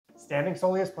Standing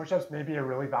Soleus Push Ups may be a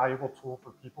really valuable tool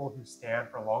for people who stand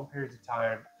for long periods of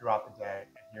time throughout the day,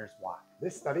 and here's why.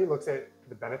 This study looks at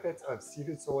the benefits of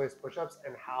seated Soleus Push Ups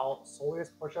and how Soleus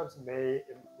Push Ups may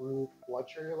improve blood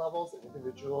sugar levels in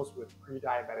individuals with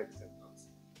pre-diabetic symptoms.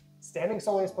 Standing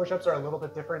Soleus Push Ups are a little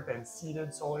bit different than seated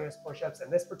Soleus Push Ups, and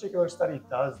this particular study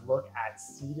does look at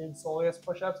seated Soleus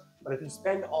Push Ups, but if you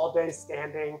spend all day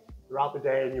standing throughout the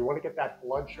day and you want to get that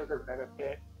blood sugar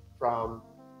benefit from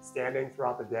standing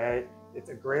throughout the day, it's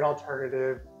a great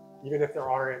alternative, even if there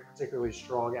aren't particularly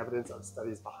strong evidence of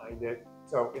studies behind it.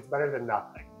 So it's better than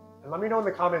nothing. And let me know in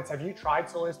the comments, have you tried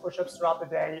Soleus push-ups throughout the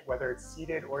day, whether it's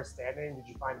seated or standing? Did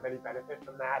you find any benefit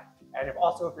from that? And if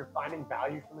you're finding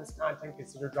value from this content,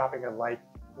 consider dropping a like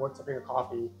or tipping a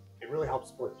coffee. It really helps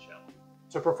support the channel.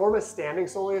 To perform a standing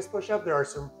Soleus push-up, there are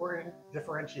some important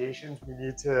differentiations we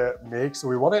need to make. So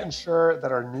we want to ensure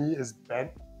that our knee is bent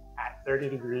at 30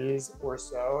 degrees or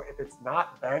so. If it's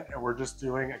not bent and we're just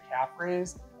doing a calf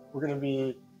raise, we're going to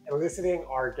be eliciting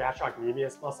our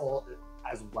gastrocnemius muscle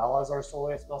as well as our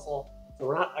soleus muscle. So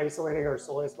we're not isolating our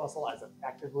soleus muscle as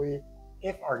effectively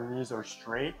if our knees are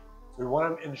straight. So we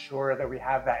want to ensure that we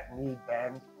have that knee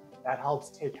bend. That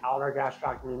helps take out our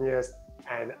gastrocnemius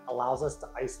and allows us to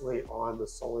isolate on the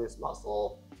soleus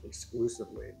muscle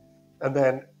exclusively. And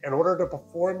then in order to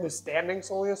perform the standing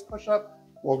Soleus push-up,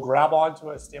 we'll grab onto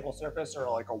a stable surface or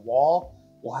like a wall.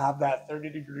 We'll have that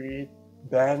 30-degree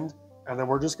bend, and then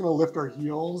we're just gonna lift our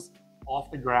heels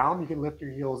off the ground. You can lift your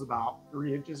heels about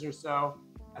 3 inches or so,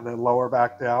 and then lower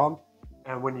back down.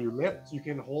 And when you lift, you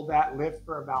can hold that lift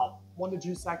for about 1 to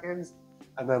 2 seconds,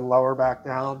 and then lower back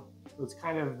down. So it's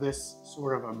kind of this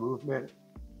sort of a movement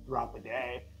throughout the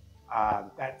day.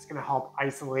 That's gonna help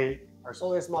isolate our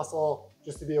soleus muscle,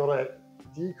 just to be able to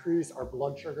decrease our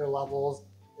blood sugar levels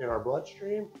in our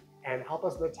bloodstream and help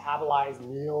us metabolize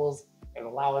meals and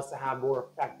allow us to have more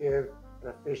effective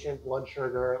and efficient blood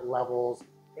sugar levels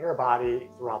in our body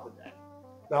throughout the day.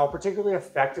 Now, a particularly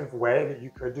effective way that you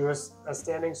could do a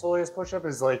standing Soleus push-up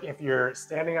is like if you're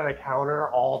standing on a counter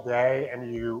all day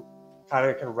and you kind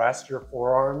of can rest your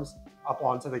forearms up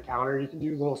onto the counter, you can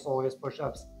do little Soleus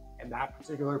push-ups in that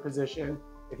particular position.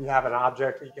 If you have an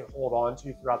object that you can hold on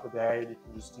to throughout the day and you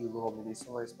can just do little mini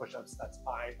Soleus push-ups, that's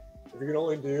fine. If you can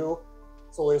only do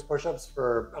Soleus push-ups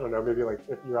for, I don't know, maybe like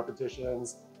 50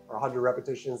 repetitions or 100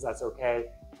 repetitions, that's okay.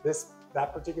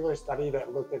 That particular study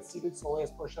that looked at seated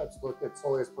Soleus push-ups looked at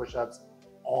Soleus push-ups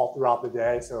all throughout the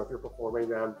day. So if you're performing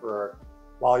them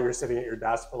while you're sitting at your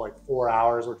desk for like 4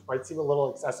 hours, which might seem a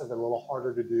little excessive and a little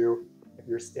harder to do if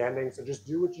you're standing. So just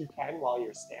do what you can while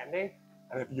you're standing.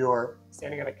 And if you're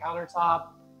standing at a countertop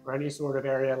or any sort of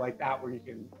area like that where you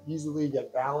can easily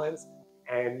get balance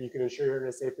and you can ensure you're in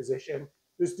a safe position,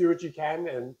 just do what you can,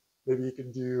 and maybe you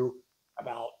can do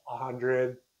about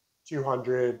 100,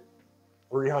 200,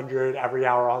 300 every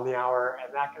hour on the hour,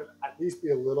 and that can at least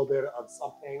be a little bit of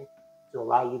something to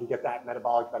allow you to get that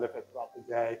metabolic benefit throughout the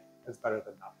day. It's better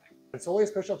than nothing. And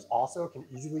Soleus push-ups also can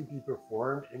easily be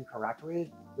performed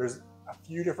incorrectly. There's a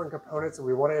few different components that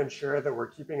we want to ensure that we're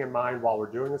keeping in mind while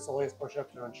we're doing the Soleus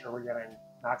push-up to ensure we're getting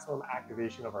maximum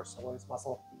activation of our soleus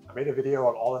muscle. I made a video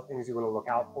on all the things you want to look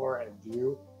out for and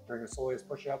do during a Soleus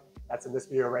push-up. That's in this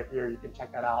video right here. You can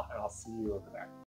check that out, and I'll see you over there.